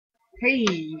Hey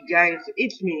guys,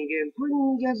 it's me again,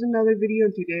 bringing you guys another video.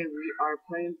 Today we are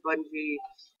playing Bungie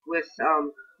with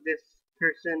this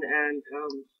person and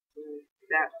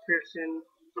that person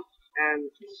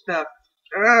and stuff.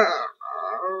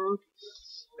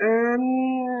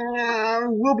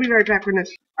 We'll be right back from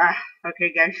this.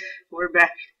 Okay guys, we're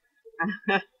back.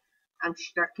 I'm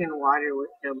stuck in water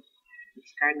with them.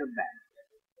 It's kind of bad.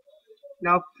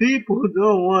 Now people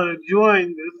don't want to join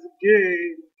this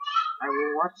game. I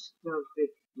will watch the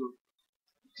video.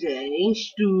 Thanks,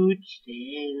 dudes.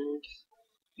 Thanks.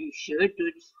 You should,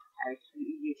 dudes.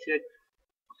 Actually, you should.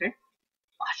 Okay?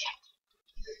 Watch it.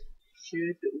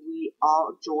 Should we all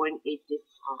join a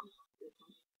different?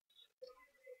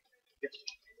 Yes.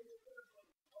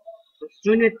 Let's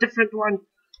join a different one.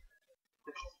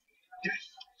 Yes.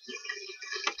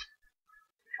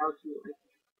 How do I?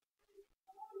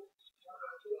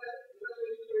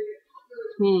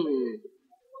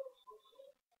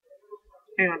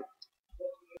 Hang on.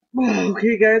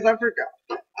 Okay, guys, I forgot.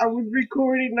 I was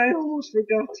recording. I almost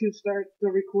forgot to start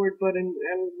the record button,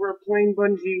 and we're playing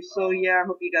Bungie. So yeah, I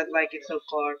hope you guys like it so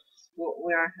far. Well,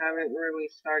 we haven't really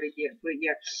started yet, but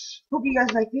yeah, hope you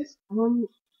guys like this.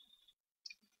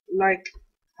 Like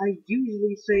I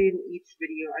usually say in each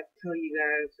video, I tell you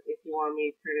guys if you want me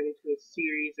to turn it into a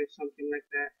series or something like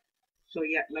that. So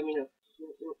yeah, let me know.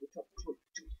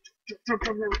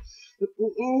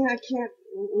 I can't.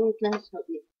 Guys, help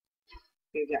me.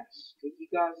 Okay, guys, you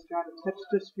guys gotta touch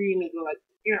the screen and go like,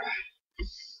 yeah,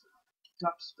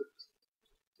 touch screen.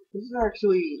 This is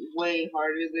actually way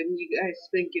harder than you guys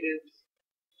think it is.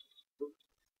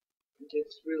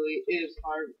 This really is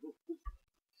hard.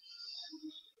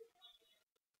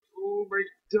 Oh my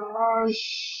gosh!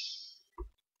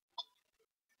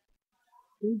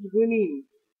 Who's winning?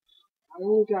 I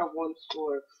only got one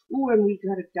score. Ooh, and we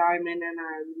got a diamond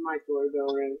and my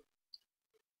doorbell ring.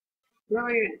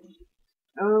 Brilliant!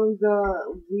 I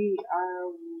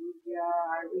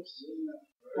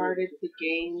started the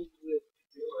game with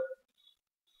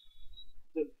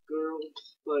the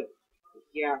girls, but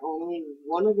yeah, only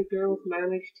one of the girls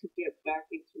managed to get back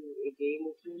into a game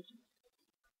with me.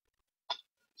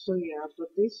 So yeah, but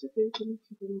they said they couldn't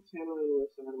keep on channel anyway,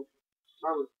 so I don't.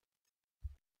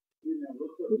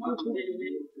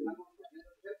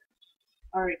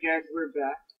 Alright guys, we're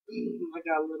back. I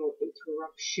got a little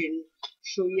interruption.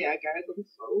 So yeah guys, I'm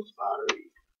so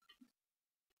sorry.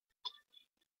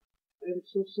 I'm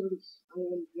so sorry. I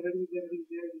am very, very,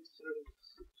 very sorry.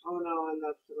 Oh no, I'm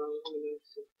not wrong.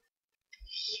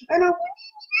 And I'm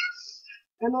winning!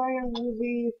 And I am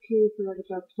really okay for like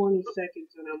about 20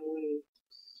 seconds and I'm winning.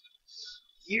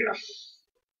 Yes!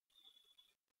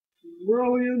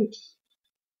 Brilliant!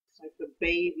 It's like the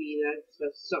baby that's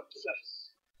a success.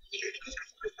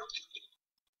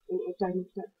 Oh,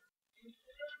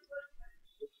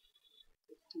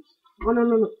 oh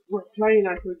no, we're playing,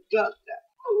 I forgot that.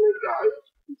 Oh my god.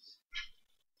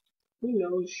 Who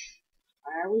knows? I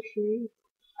always say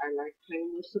I like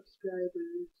playing with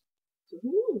subscribers. So who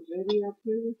knows? Maybe I'll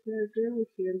play with that girl if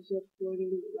she ends up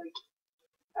joining, like,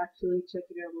 actually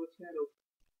checking out my channel.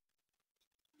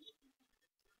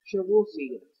 So we'll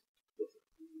see.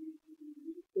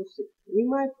 We'll see. We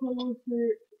might play with her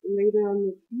later on in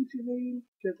the future game,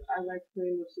 because I like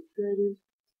playing with subscribers.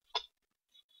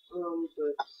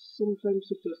 But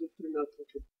sometimes it doesn't turn out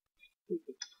like it.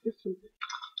 Just something.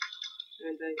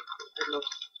 And I love.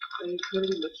 I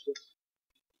very much love.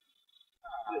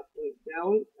 Wait, now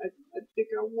I think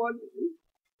I won.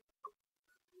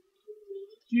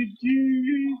 GG.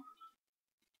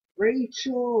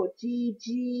 Rachel,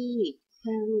 GG.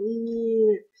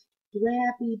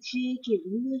 Flappy chicken.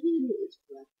 Look at it.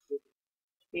 Flappy chicken.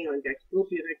 Hang on, guys. We'll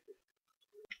be right back.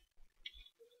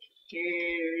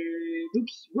 Okay.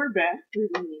 Oops, we're back. We're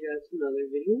bringing you guys another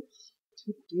video.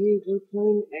 Today we're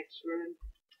playing X-Run.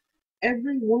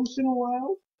 Every once in a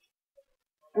while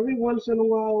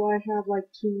I have like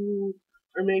 2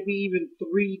 or maybe even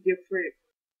 3 different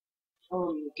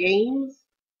games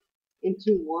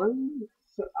into one.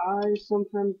 So I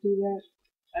sometimes do that.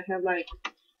 I have like,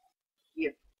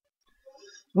 yeah.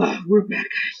 We're back,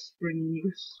 guys. Bringing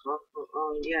you stuff.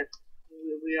 Yeah.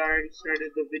 We already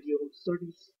started the video.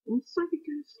 I'm sorry,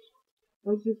 guys. I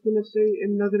was just gonna say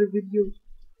another video.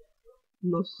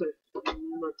 No, sir. Not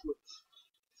much.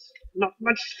 Not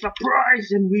much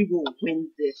surprise, and we will win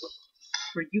this.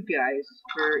 For you guys.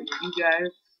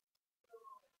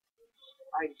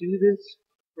 I do this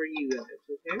for you guys,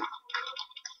 okay?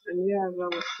 And yeah, as I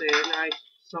was saying, I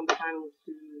sometimes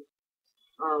do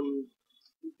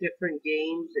different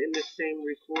games in the same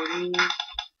recording.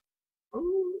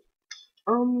 Oh,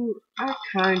 I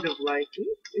kind of like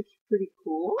it. It's pretty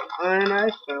cool, and I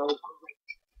felt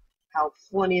how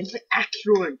funny is the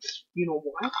actual. You know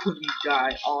why? Because you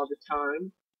die all the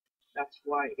time. That's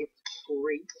why it's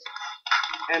great.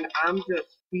 And I'm just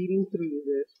speeding through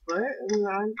this, but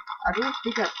I don't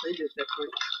think I played this extra.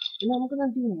 And I'm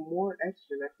gonna do more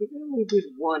extra. I think I only did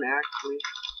one actually,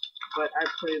 but I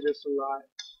play this a lot.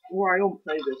 Or I don't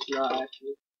play this a lot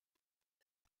actually.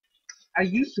 I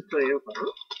used to play it, but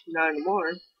not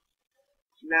anymore.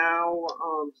 Now,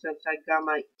 since I got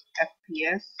my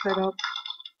FPS set up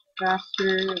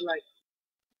faster, like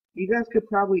you guys could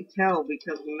probably tell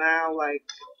because now like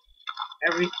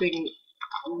everything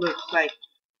looks like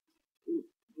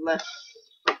less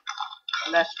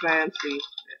less fancy.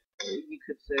 You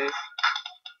could say.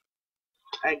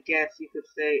 I guess you could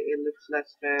say it looks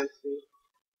less fancy.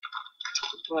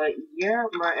 But yeah,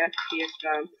 my FPS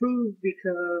got improved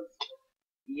because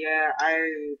yeah,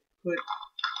 I put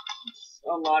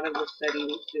a lot of the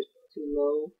settings too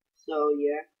low. So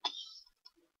yeah.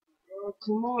 Oh,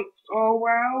 come on. Oh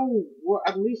wow. Well,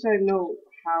 at least I know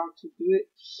how to do it.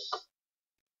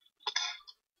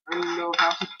 I know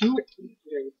how to do it.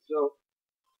 There we go.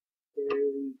 There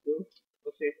we go.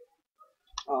 Okay.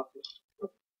 Okay.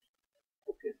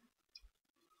 Okay.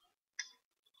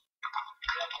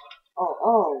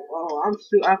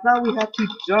 I thought we had to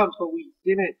jump, but we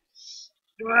didn't.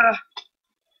 Ah,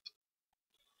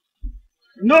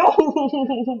 no!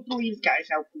 Please, guys,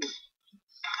 help me.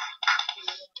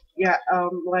 Yeah,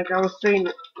 like I was saying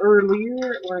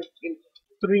earlier, like in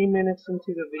 3 minutes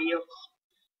into the video,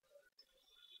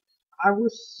 I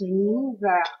was saying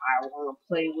that I want to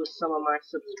play with some of my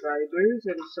subscribers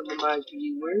and some of my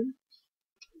viewers.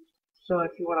 So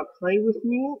if you want to play with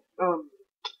me,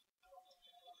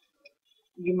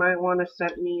 you might want to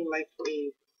send me like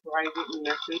a private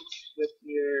message with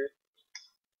your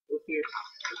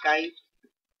Skype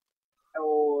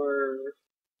or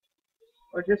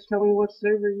or just tell me what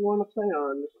server you want to play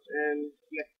on, and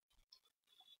yeah,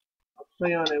 I'll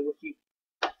play on it with you.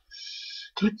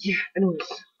 But yeah, anyways,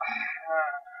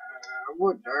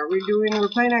 what are we doing? We're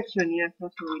playing action. Yes,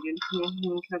 that's what we did.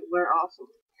 Because we're awesome.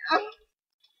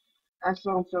 That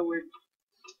sounds so weird.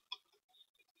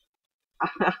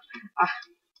 I,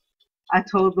 I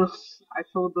told those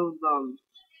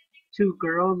two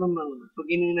girls in the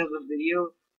beginning of the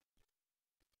video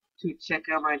to check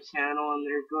out my channel, and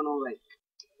they're gonna like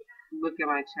look at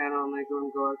my channel and they're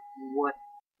gonna go like, what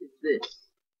is this?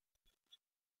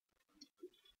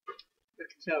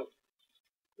 Let's tell.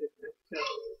 Let's tell.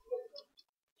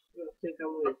 I think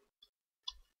I'm with.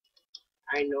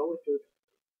 I know it was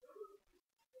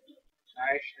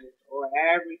passion or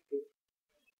everything.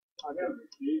 I know,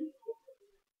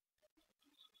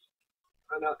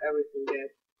 I know everything,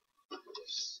 Dad.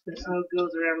 That's how it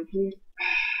goes around here.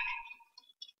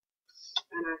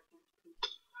 And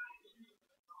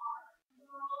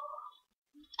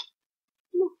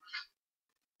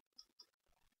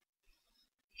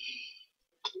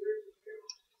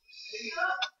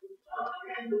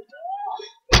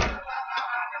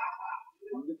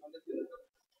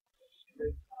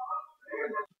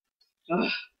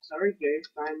sorry guys,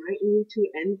 I might need to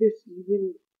end this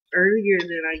even earlier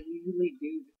than I usually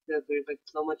do because there's like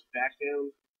so much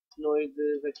background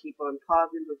noises. I keep on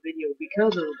pausing the video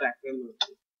because of the background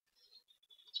noises.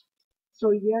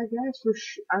 So yeah, guys,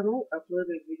 I won't upload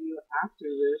a video after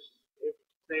this if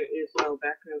there is no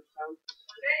background sound.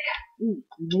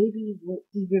 Maybe we'll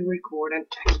even record an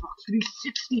Xbox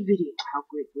 360 video. How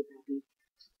great would that be?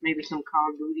 Maybe some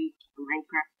Call of Duty or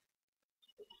Minecraft.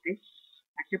 Okay,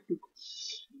 I kept it.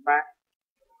 Bye.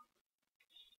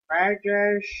 Bye,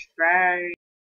 guys. Bye.